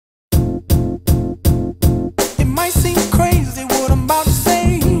seem crazy what I'm about to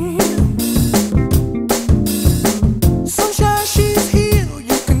say. Sunshine, she's here,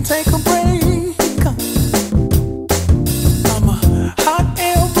 you can take a break. I'm a hot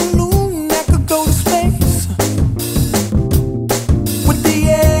air balloon that could go to space with the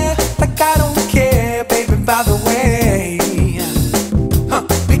air, like I don't care, baby, by the way.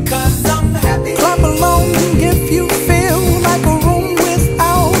 Because I'm happy. Clap along if you feel like a room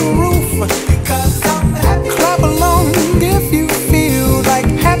without a roof. Because I'm happy. Clap along if you feel like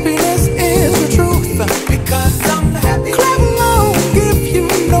happiness is the truth. Because I'm happy. Clap along if you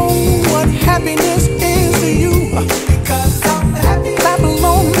know what happiness is to you. Because I'm happy. Clap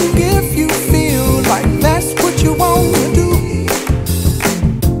along if you feel like that's what you want to do.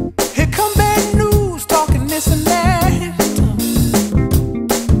 Here come bad news, talking this and that.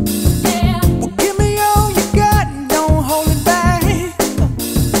 Well, give me all you got and don't hold it back.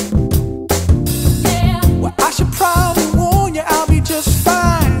 Well, I should probably warn you, I'll be just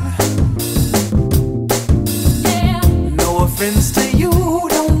fine. No offense to you,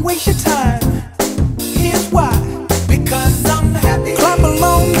 don't waste your time. Here's why. Because I'm happy. Clap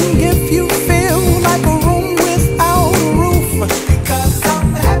along if you feel like a room without a roof. Because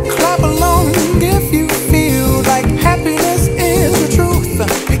I'm happy. Clap along if you feel like happiness is the truth.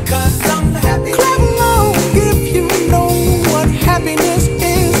 Because I'm happy. Clap along if you know what happiness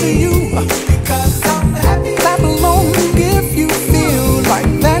is to you. Because I'm happy. Clap along if you feel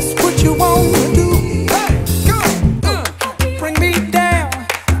like that's what you want to do. Hey, go! Bring me down,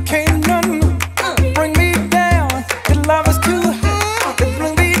 can't none bring me down. The love is too high to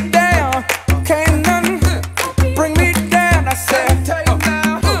bring me down. Can't none bring me down. I said,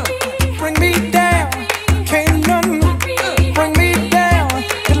 bring me down, can't none bring me down.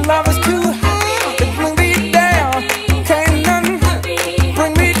 The love is too high to bring me down. Can't none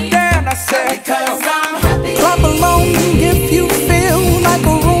bring me down. I said, because I'm happy. Clap along if you feel like a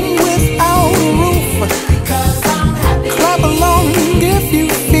room without a roof. Because I'm happy. Clap along if you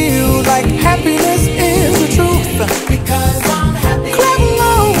feel like happiness is the truth. Because I'm happy. Clap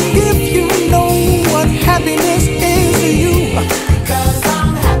along if you know what happiness is to you. Because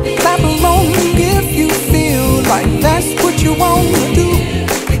I'm happy. Clap along if you feel like that's what you want to do.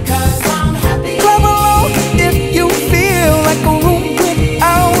 Because I'm happy. Clap along if you feel like a room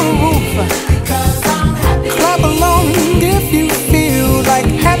without a roof. Because I'm happy. Clap along if you feel like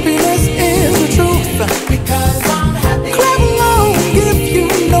happiness is the truth. Because I'm happy. Clap along if you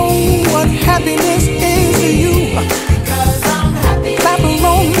know what happiness is to you. Because I'm happy. Clap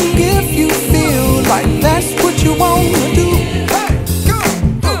along if you feel like that's what you want to do. Hey, go!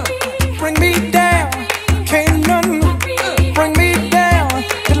 Bring me down, can't none bring me down.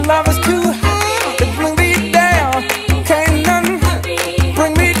 The love is too high to bring me down. Can't none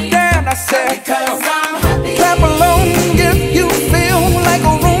bring me down. I said, because I'm happy. Clap along if you feel like a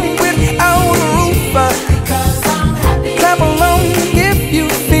room without a roof. Because I'm happy. Clap along if you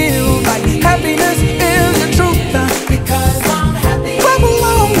feel like happiness is the truth. Because I'm happy. Clap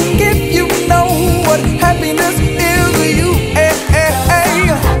along if you know what happiness is to you. Hey, hey, hey.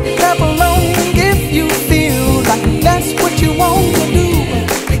 Clap along if you feel like that's what you want to do.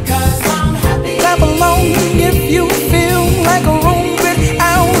 Because I'm happy. Clap along if you feel like a room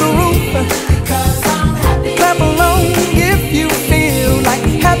without a roof. Because I'm happy. Clap along if you feel like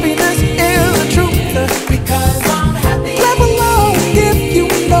happiness is the truth. Because I'm happy. Clap along if you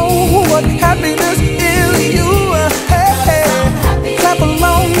know what happiness is to you. Hey, hey. Clap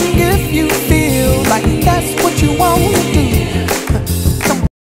along if you feel like that's what you want to do.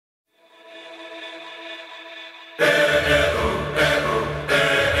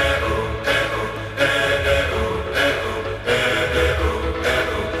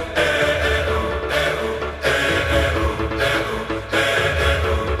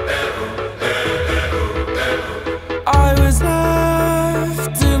 I was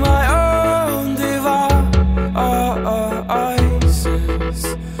left to my own devices.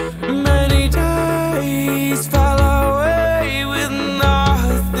 Many days fell away with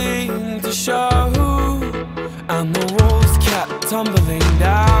nothing to show, and the walls kept tumbling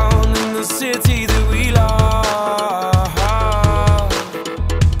down in the city that we love.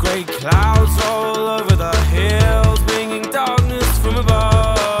 Grey clouds roll over the hills, bringing darkness from above.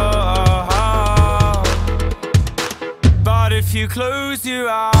 But if you close your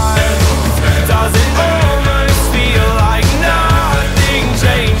eyes, does it almost feel like nothing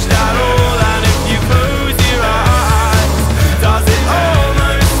changed at all? And if you close your eyes, does it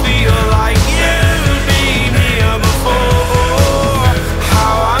almost feel like you've been here before?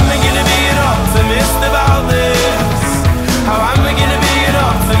 How am I gonna be an optimist about this? How am I gonna be an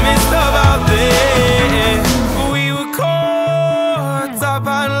optimist about this? We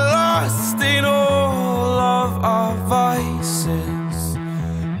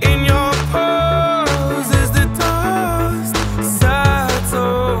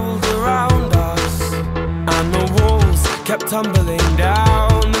tumbling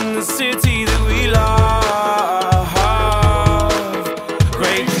down in the city that we love.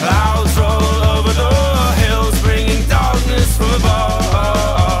 Great clouds roll over the hills, bringing darkness from above.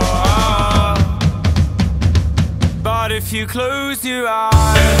 But if you close your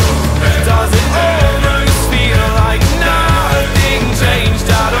eyes, does it almost feel like nothing changed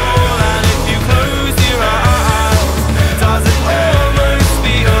at all? And if you close your eyes, does it almost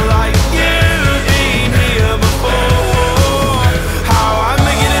feel like you've been here before? How am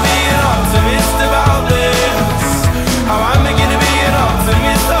I gonna be an optimist about this? How am I gonna be an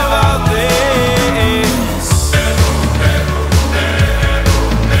optimist about this?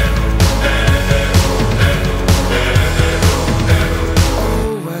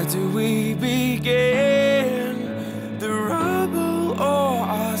 Oh, where do we begin? The rubble or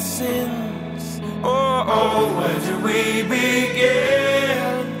our sins? Oh, where do we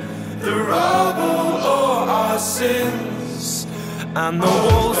begin? The rubble or our sins? And the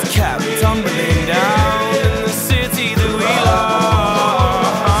walls kept tumbling down in the city that we love.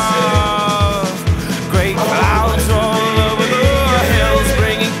 Great clouds roll over the hills,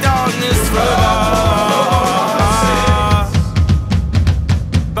 bringing darkness from above.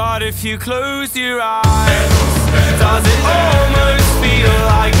 But if you close your eyes,